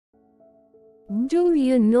Do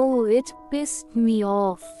you know it pissed me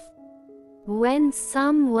off when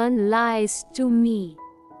someone lies to me?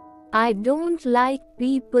 I don't like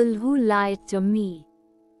people who lie to me.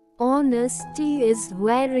 Honesty is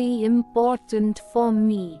very important for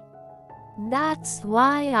me. That's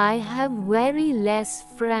why I have very less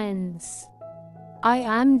friends. I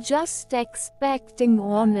am just expecting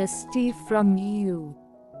honesty from you.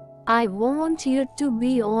 I want you to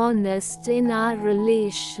be honest in our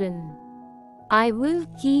relation. I will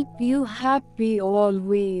keep you happy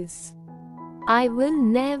always. I will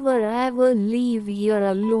never ever leave you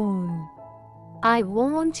alone. I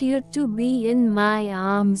want you to be in my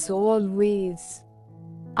arms always.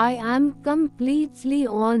 I am completely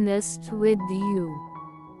honest with you.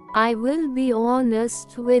 I will be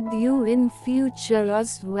honest with you in future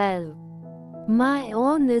as well. My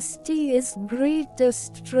honesty is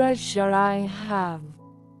greatest treasure I have.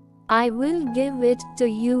 I will give it to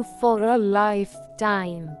you for a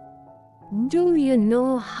lifetime. Do you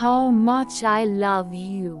know how much I love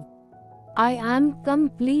you? I am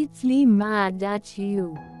completely mad at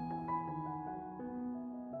you.